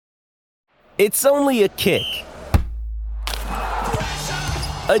It's only a kick,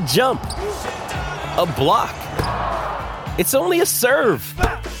 a jump, a block. It's only a serve.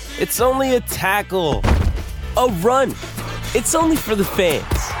 It's only a tackle, a run. It's only for the fans.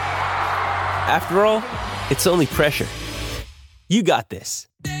 After all, it's only pressure. You got this.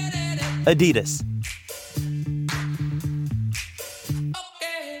 Adidas.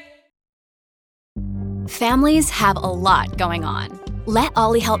 Families have a lot going on. Let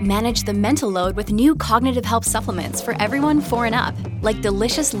Ollie help manage the mental load with new cognitive help supplements for everyone 4 and up, like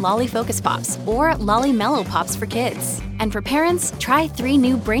delicious Lolly Focus Pops or Lolly Mellow Pops for kids. And for parents, try 3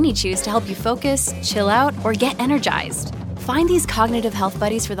 new Brainy Chews to help you focus, chill out, or get energized. Find these cognitive health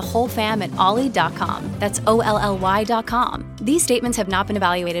buddies for the whole fam at ollie.com. That's OLLY.com. These statements have not been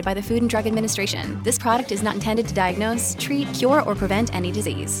evaluated by the Food and Drug Administration. This product is not intended to diagnose, treat, cure, or prevent any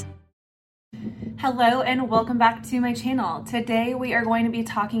disease. Hello and welcome back to my channel. Today we are going to be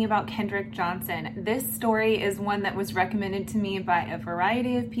talking about Kendrick Johnson. This story is one that was recommended to me by a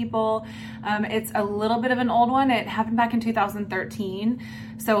variety of people. It's a little bit of an old one. It happened back in 2013,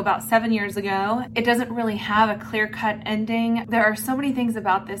 so about 7 years ago. It doesn't really have a clear-cut ending. There are so many things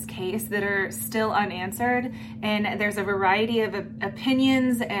about this case that are still unanswered, and there's a variety of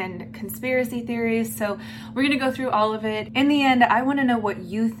opinions and conspiracy theories, so we're going to go through all of it. In the end, I want to know what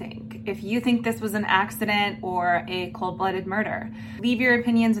you think. If you think this was an accident or a cold-blooded murder. Leave your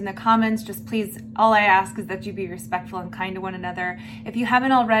opinions in the comments. Just please, all I ask is that you be respectful and kind to one another. If you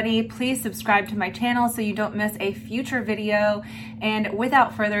haven't already, please subscribe to my channel so you don't miss a future video. And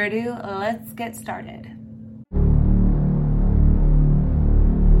without further ado, let's get started.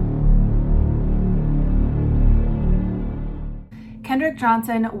 Kendrick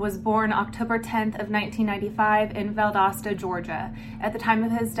Johnson was born October 10th of 1995 in Valdosta, Georgia. At the time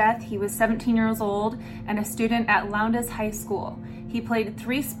of his death, he was 17 years old and a student at Lowndes High School. He played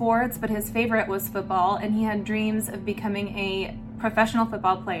 3 sports, but his favorite was football, and he had dreams of becoming a professional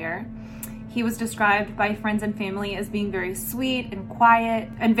football player. He was described by friends and family as being very sweet and quiet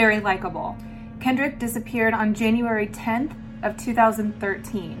and very likable. Kendrick disappeared on January 10th of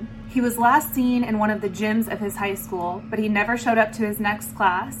 2013. He was last seen in one of the gyms of his high school, but he never showed up to his next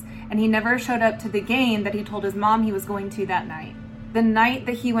class, and he never showed up to the game that he told his mom he was going to that night. The night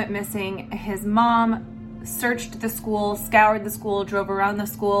that he went missing, his mom searched the school, scoured the school, drove around the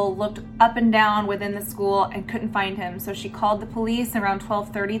school, looked up and down within the school, and couldn't find him. So she called the police around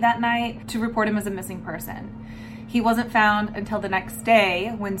 12:30 that night to report him as a missing person. He wasn't found until the next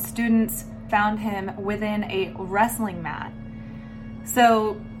day when students found him within a wrestling mat.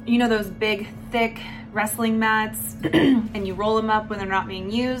 So, you know those big, thick wrestling mats, and you roll them up when they're not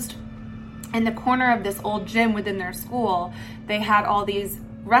being used? In the corner of this old gym within their school, they had all these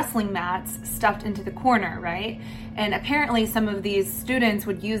wrestling mats stuffed into the corner, right? And apparently some of these students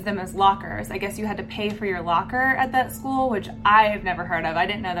would use them as lockers. I guess you had to pay for your locker at that school, which I've never heard of. I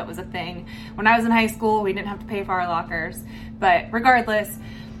didn't know that was a thing. When I was in high school, we didn't have to pay for our lockers. But regardless,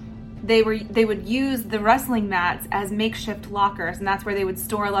 they would use the wrestling mats as makeshift lockers, and that's where they would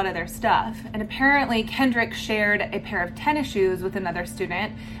store a lot of their stuff. And apparently Kendrick shared a pair of tennis shoes with another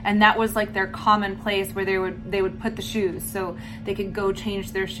student, and that was like their common place where they would put the shoes so they could go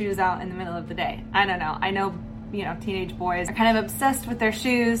change their shoes out in the middle of the day. I don't know. I know, teenage boys are kind of obsessed with their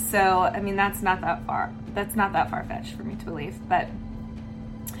shoes, so I mean that's not that far-fetched for me to believe. But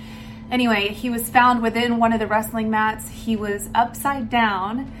anyway, he was found within one of the wrestling mats. He was upside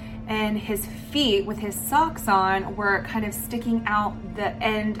down, and his feet with his socks on were kind of sticking out the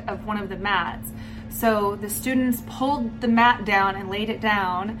end of one of the mats. So the students pulled the mat down and laid it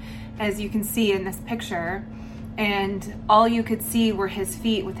down, as you can see in this picture, and all you could see were his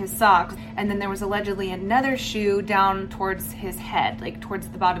feet with his socks. And then there was allegedly another shoe down towards his head, like towards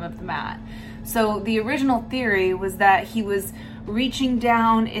the bottom of the mat. So the original theory was that he was reaching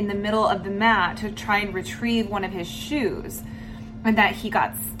down in the middle of the mat to try and retrieve one of his shoes, and that he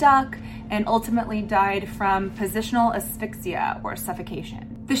got stuck and ultimately died from positional asphyxia or suffocation.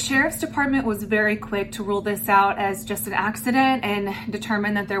 The sheriff's department was very quick to rule this out as just an accident and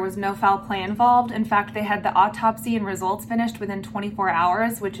determine that there was no foul play involved. In fact, they had the autopsy and results finished within 24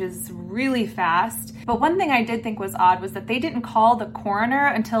 hours, which is really fast. But one thing I did think was odd was that they didn't call the coroner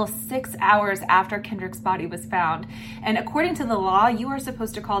until 6 hours after Kendrick's body was found. And according to the law, you are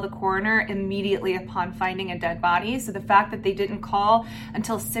supposed to call the coroner immediately upon finding a dead body. So the fact that they didn't call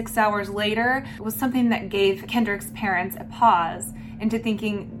until 6 hours later was something that gave Kendrick's parents a pause into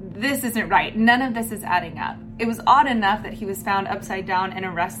thinking, this isn't right. None of this is adding up. It was odd enough that he was found upside down in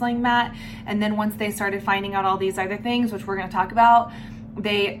a wrestling mat, and then once they started finding out all these other things, which we're going to talk about,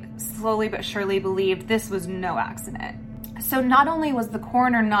 they slowly but surely believed this was no accident. So not only was the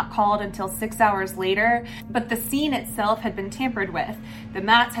coroner not called until 6 hours later, but the scene itself had been tampered with. The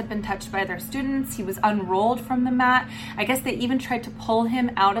mats had been touched by their students. He was unrolled from the mat. I guess they even tried to pull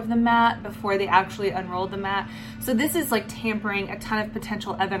him out of the mat before they actually unrolled the mat. So this is like tampering a ton of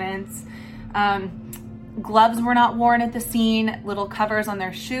potential evidence. Gloves were not worn at the scene. Little covers on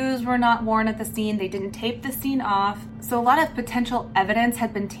their shoes were not worn at the scene. They didn't tape the scene off. So a lot of potential evidence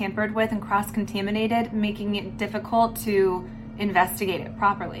had been tampered with and cross-contaminated, making it difficult to investigate it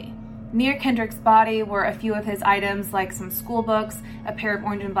properly. Near Kendrick's body were a few of his items like some school books, a pair of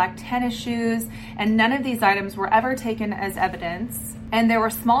orange and black tennis shoes, and none of these items were ever taken as evidence. And there were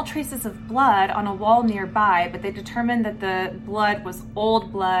small traces of blood on a wall nearby, but they determined that the blood was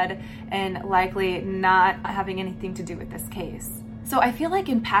old blood and likely not having anything to do with this case. So I feel like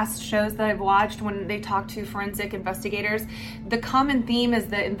in past shows that I've watched, when they talk to forensic investigators, the common theme is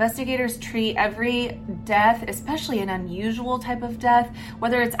that investigators treat every death, especially an unusual type of death,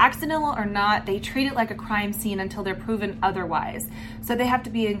 whether it's accidental or not, they treat it like a crime scene until they're proven otherwise. So they have to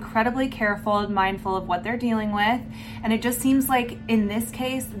be incredibly careful and mindful of what they're dealing with. And it just seems like in this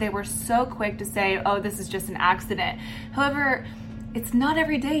case, they were so quick to say, oh, this is just an accident. However, it's not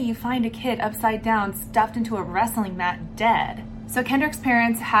every day you find a kid upside down stuffed into a wrestling mat dead. So Kendrick's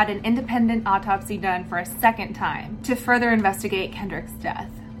parents had an independent autopsy done for a second time to further investigate Kendrick's death.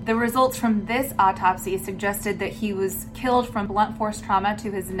 The results from this autopsy suggested that he was killed from blunt force trauma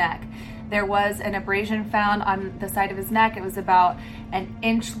to his neck. There was an abrasion found on the side of his neck. It was about an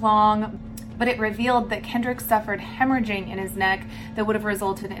inch long, but it revealed that Kendrick suffered hemorrhaging in his neck that would have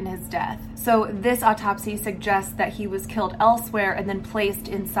resulted in his death. So this autopsy suggests that he was killed elsewhere and then placed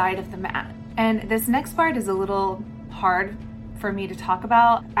inside of the mat. And this next part is a little hard for me to talk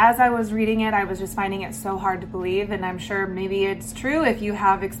about. As I was reading it, I was just finding it so hard to believe, and I'm sure maybe it's true. If you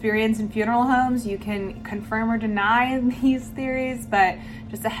have experience in funeral homes, you can confirm or deny these theories, but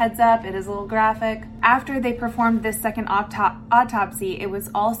just a heads up, it is a little graphic. After they performed this second autopsy, it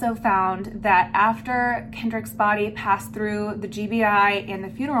was also found that after Kendrick's body passed through the GBI and the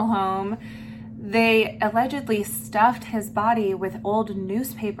funeral home, they allegedly stuffed his body with old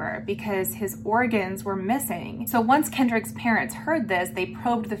newspaper because his organs were missing. So once Kendrick's parents heard this, they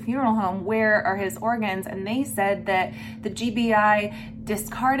probed the funeral home, where are his organs? And they said that the GBI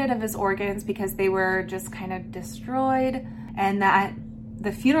discarded of his organs because they were just kind of destroyed, and that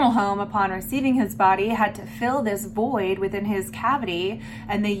the funeral home, upon receiving his body, had to fill this void within his cavity,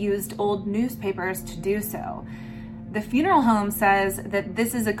 and they used old newspapers to do so. The funeral home says that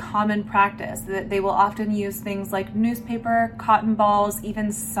this is a common practice, that they will often use things like newspaper, cotton balls,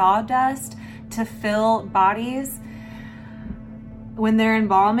 even sawdust to fill bodies when they're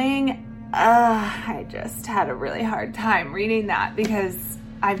embalming. I just had a really hard time reading that because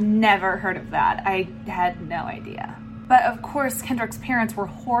I've never heard of that. I had no idea. But of course, Kendrick's parents were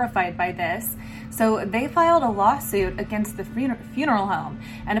horrified by this, so they filed a lawsuit against the funeral home.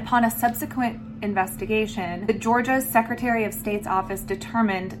 And upon a subsequent investigation, the Georgia Secretary of State's office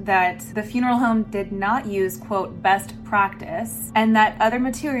determined that the funeral home did not use, quote, best practice, and that other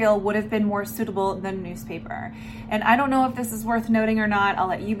material would have been more suitable than newspaper. And I don't know if this is worth noting or not. I'll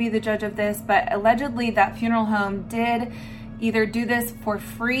let you be the judge of this, but allegedly that funeral home did either do this for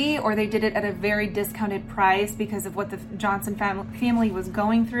free or they did it at a very discounted price because of what the Johnson family was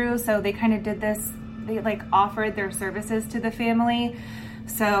going through. So they kind of did this, they offered their services to the family.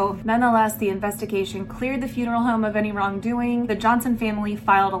 So nonetheless, the investigation cleared the funeral home of any wrongdoing. The Johnson family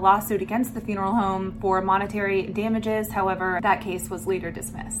filed a lawsuit against the funeral home for monetary damages. However, that case was later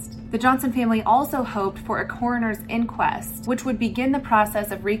dismissed. The Johnson family also hoped for a coroner's inquest, which would begin the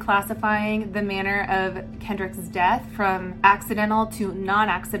process of reclassifying the manner of Kendrick's death from accidental to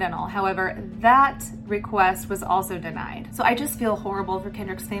non-accidental. However, that request was also denied. So I just feel horrible for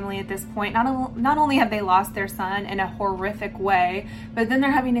Kendrick's family at this point. Not only have they lost their son in a horrific way, but then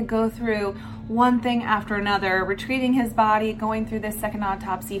they're having to go through one thing after another, retrieving his body, going through this second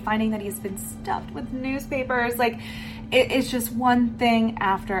autopsy, finding that he's been stuffed with newspapers. It's just one thing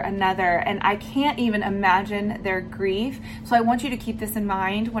after another, and I can't even imagine their grief. So I want you to keep this in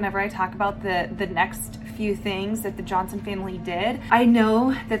mind whenever I talk about the next few things that the Johnson family did. I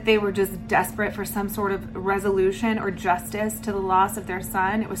know that they were just desperate for some sort of resolution or justice to the loss of their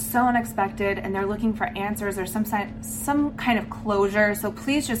son. It was so unexpected, and they're looking for answers or some kind of closure. So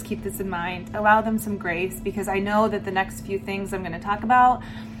please just keep this in mind. Allow them some grace, because I know that the next few things I'm going to talk about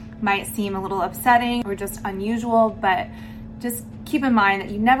might seem a little upsetting or just unusual, but just keep in mind that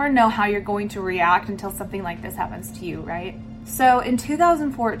you never know how you're going to react until something like this happens to you, right? So in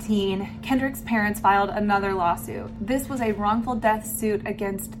 2014, Kendrick's parents filed another lawsuit. This was a wrongful death suit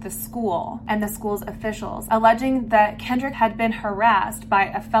against the school and the school's officials, alleging that Kendrick had been harassed by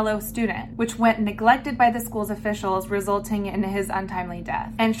a fellow student, which went neglected by the school's officials, resulting in his untimely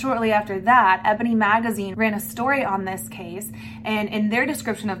death. And shortly after that, Ebony Magazine ran a story on this case, and in their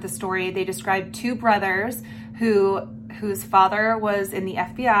description of the story, they described two brothers whose father was in the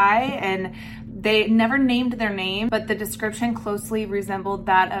FBI, and they never named their name, but the description closely resembled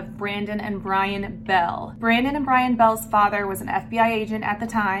that of Brandon and Brian Bell. Brandon and Brian Bell's father was an FBI agent at the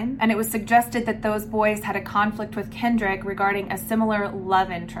time, and it was suggested that those boys had a conflict with Kendrick regarding a similar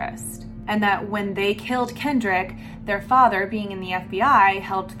love interest, and that when they killed Kendrick, their father, being in the FBI,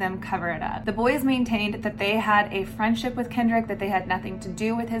 helped them cover it up. The boys maintained that they had a friendship with Kendrick, that they had nothing to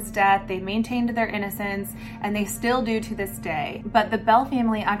do with his death. They maintained their innocence, and they still do to this day. But the Bell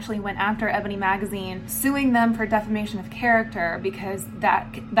family actually went after Ebony Magazine, suing them for defamation of character because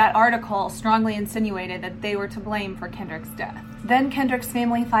that article strongly insinuated that they were to blame for Kendrick's death. Then Kendrick's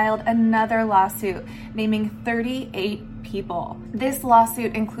family filed another lawsuit, naming 38 people. This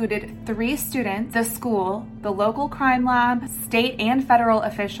lawsuit included 3 students, the school, the local crime lab, state and federal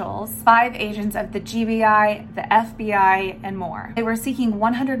officials, 5 agents of the GBI, the FBI, and more. They were seeking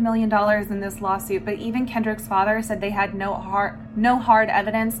 $100 million in this lawsuit, but even Kendrick's father said they had no hard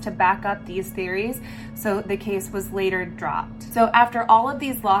evidence to back up these theories, so the case was later dropped. So after all of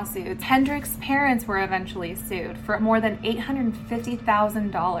these lawsuits, Kendrick's parents were eventually sued for more than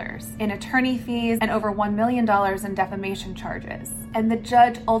 $850,000 in attorney fees and over $1 million in defamation charges. And the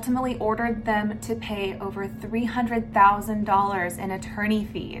judge ultimately ordered them to pay over $300,000 in attorney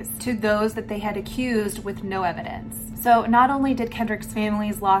fees to those that they had accused with no evidence. So not only did Kendrick's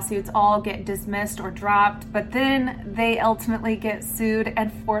family's lawsuits all get dismissed or dropped, but then they ultimately get sued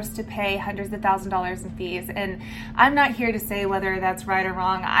and forced to pay hundreds of thousands of dollars in fees. And I'm not here to say whether that's right or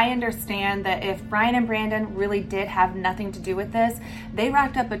wrong. I understand that if Brian and Brandon really did have nothing to do with this, they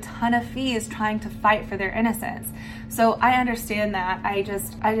racked up a ton of fees trying to fight for their innocence. So I understand that. I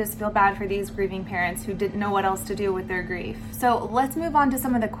just feel bad for these grieving parents who didn't know what else to do with their grief. So let's move on to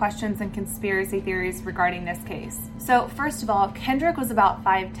some of the questions and conspiracy theories regarding this case. So first of all, Kendrick was about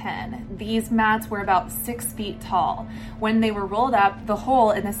 5'10". These mats were about 6 feet tall. When they were rolled up, the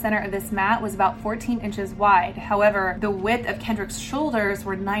hole in the center of this mat was about 14 inches wide. However, the width of Kendrick's shoulders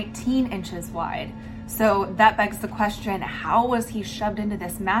were 19 inches wide. So that begs the question, how was he shoved into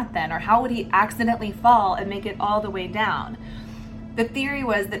this mat then? Or how would he accidentally fall and make it all the way down? The theory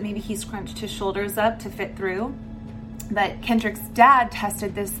was that maybe he scrunched his shoulders up to fit through. But Kendrick's dad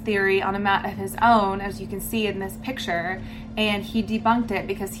tested this theory on a mat of his own, as you can see in this picture, and he debunked it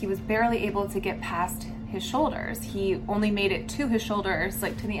because he was barely able to get past his shoulders. He only made it to his shoulders,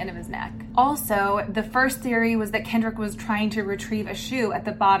 like to the end of his neck. Also, the first theory was that Kendrick was trying to retrieve a shoe at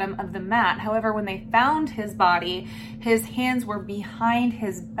the bottom of the mat. However, when they found his body, his hands were behind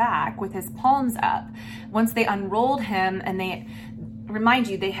his back with his palms up. Once they unrolled him, and remind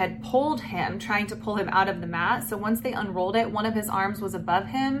you, they had pulled him, trying to pull him out of the mat. So once they unrolled it, one of his arms was above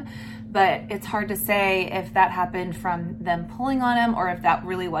him, but it's hard to say if that happened from them pulling on him or if that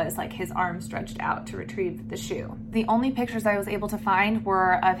really was like his arm stretched out to retrieve the shoe. The only pictures I was able to find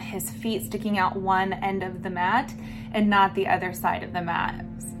were of his feet sticking out one end of the mat and not the other side of the mat.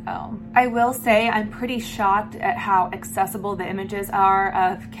 So I will say I'm pretty shocked at how accessible the images are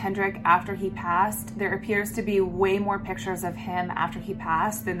of Kendrick after he passed. There appears to be way more pictures of him after he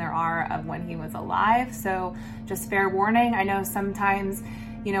passed than there are of when he was alive. So just fair warning, I know sometimes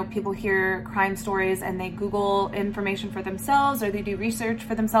people hear crime stories and they Google information for themselves, or they do research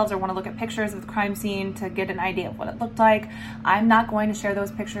for themselves, or want to look at pictures of the crime scene to get an idea of what it looked like. I'm not going to share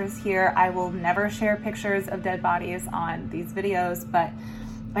those pictures here. I will never share pictures of dead bodies on these videos, but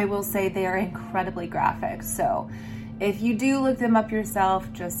I will say they are incredibly graphic. So if you do look them up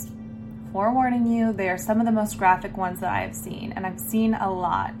yourself, just forewarning you, they are some of the most graphic ones that I have seen, and I've seen a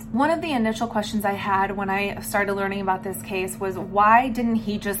lot. One of the initial questions I had when I started learning about this case was, why didn't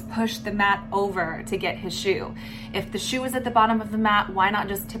he just push the mat over to get his shoe? If the shoe was at the bottom of the mat, why not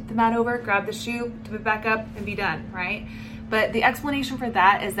just tip the mat over, grab the shoe, tip it back up, and be done, right? But the explanation for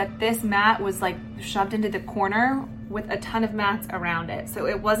that is that this mat was like shoved into the corner with a ton of mats around it. So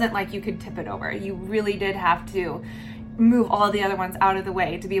it wasn't like you could tip it over. You really did have to move all the other ones out of the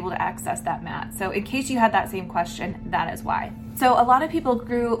way to be able to access that mat. So in case you had that same question, that is why. So a lot of people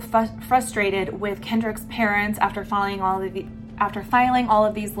grew frustrated with Kendrick's parents after filing all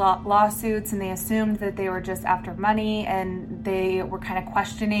of these lawsuits, and they assumed that they were just after money, and they were kind of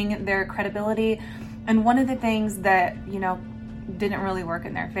questioning their credibility. And one of the things that, didn't really work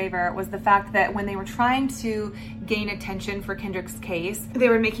in their favor was the fact that when they were trying to gain attention for Kendrick's case, they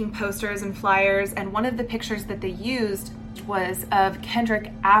were making posters and flyers, and one of the pictures that they used was of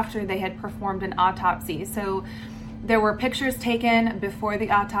Kendrick after they had performed an autopsy. So there were pictures taken before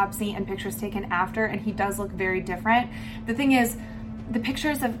the autopsy and pictures taken after, and he does look very different. The thing is, the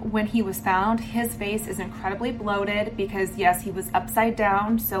pictures of when he was found, his face is incredibly bloated because, yes, he was upside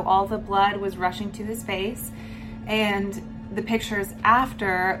down, so all the blood was rushing to his face. And the pictures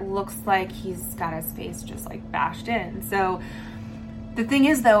after looks like he's got his face just like bashed in. So the thing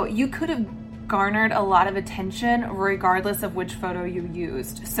is, though, you could have garnered a lot of attention regardless of which photo you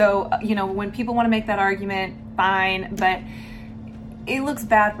used. So, when people want to make that argument, fine, but it looks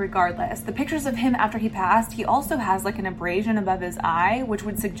bad regardless. The pictures of him after he passed, he also has like an abrasion above his eye, which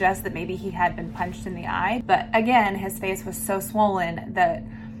would suggest that maybe he had been punched in the eye. But again, his face was so swollen that,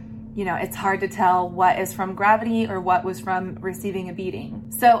 it's hard to tell what is from gravity or what was from receiving a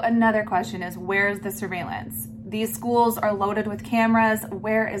beating. So another question is, where's the surveillance? These schools are loaded with cameras.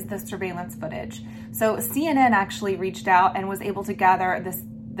 Where is the surveillance footage? So CNN actually reached out and was able to gather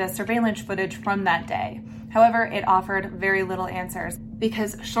the surveillance footage from that day. However, it offered very little answers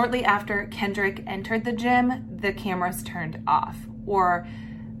because shortly after Kendrick entered the gym, the cameras turned off, or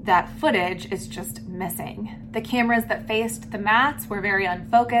that footage is just missing. The cameras that faced the mats were very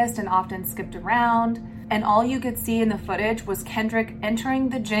unfocused and often skipped around, and all you could see in the footage was Kendrick entering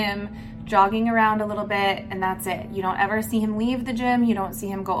the gym, jogging around a little bit, and that's it. You don't ever see him leave the gym, you don't see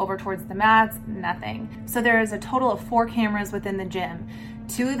him go over towards the mats, nothing. So there is a total of 4 cameras within the gym.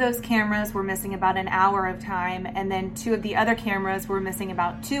 2 of those cameras were missing about an hour of time, and then 2 of the other cameras were missing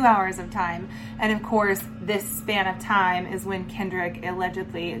about 2 hours of time. And of course, this span of time is when Kendrick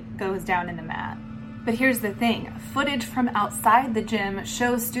allegedly goes down in the mat. But here's the thing, footage from outside the gym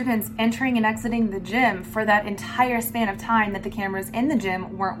shows students entering and exiting the gym for that entire span of time that the cameras in the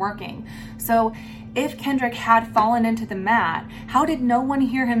gym weren't working. So if Kendrick had fallen into the mat, how did no one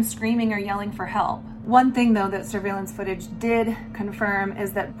hear him screaming or yelling for help? One thing, though, that surveillance footage did confirm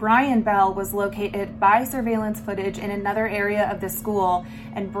is that Brian Bell was located by surveillance footage in another area of the school,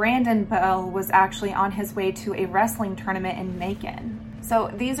 and Brandon Bell was actually on his way to a wrestling tournament in Macon.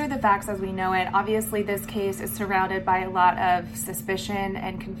 So these are the facts as we know it. Obviously, this case is surrounded by a lot of suspicion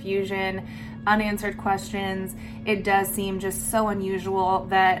and confusion, unanswered questions. It does seem just so unusual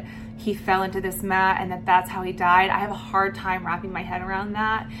that he fell into this mat and that's how he died. I have a hard time wrapping my head around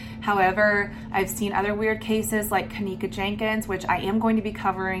that. However, I've seen other weird cases like Kenneka Jenkins, which I am going to be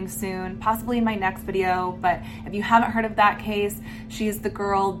covering soon, possibly in my next video. But if you haven't heard of that case, she's the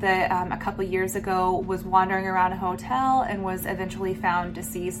girl that a couple years ago was wandering around a hotel and was eventually found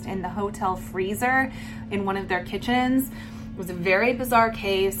deceased in the hotel freezer in one of their kitchens. It was a very bizarre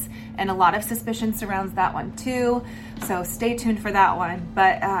case, and a lot of suspicion surrounds that one too. So stay tuned for that one.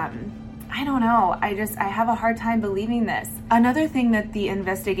 But I don't know. I have a hard time believing this. Another thing that the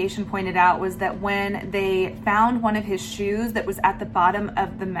investigation pointed out was that when they found one of his shoes that was at the bottom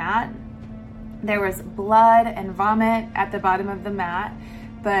of the mat, there was blood and vomit at the bottom of the mat,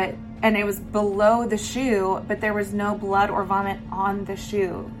 and it was below the shoe, but there was no blood or vomit on the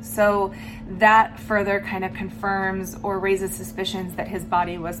shoe. So that further kind of confirms or raises suspicions that his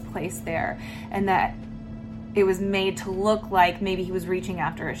body was placed there and that it was made to look like maybe he was reaching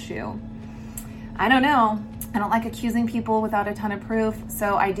after a shoe. I don't know. I don't like accusing people without a ton of proof,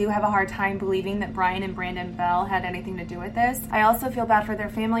 so I do have a hard time believing that Brian and Brandon Bell had anything to do with this. I also feel bad for their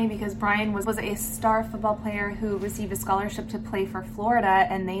family because Brian was a star football player who received a scholarship to play for Florida,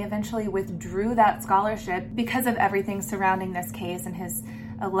 and they eventually withdrew that scholarship because of everything surrounding this case and his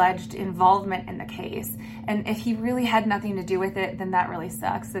alleged involvement in the case. And if he really had nothing to do with it, then that really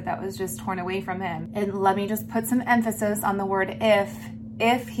sucks that was just torn away from him. And let me just put some emphasis on the word if.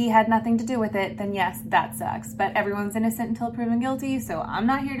 If he had nothing to do with it, then yes, that sucks. But everyone's innocent until proven guilty, so I'm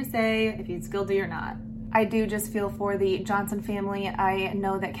not here to say if he's guilty or not. I do just feel for the Johnson family. I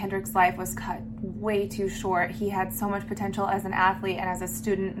know that Kendrick's life was cut way too short. He had so much potential as an athlete and as a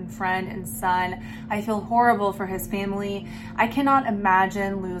student and friend and son. I feel horrible for his family. I cannot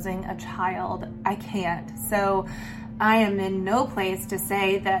imagine losing a child. I can't. So I am in no place to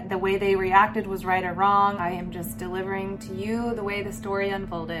say that the way they reacted was right or wrong. I am just delivering to you the way the story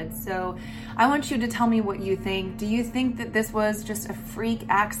unfolded. So I want you to tell me what you think. Do you think that this was just a freak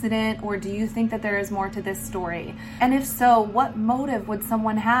accident, or do you think that there is more to this story? And if so, what motive would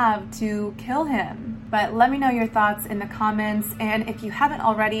someone have to kill him? But let me know your thoughts in the comments. And if you haven't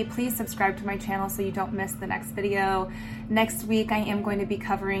already, please subscribe to my channel so you don't miss the next video. Next week, I am going to be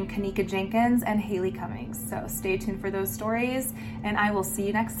covering Kenneka Jenkins and Haley Cummings. So stay tuned for those stories, and I will see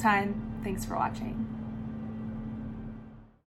you next time. Thanks for watching.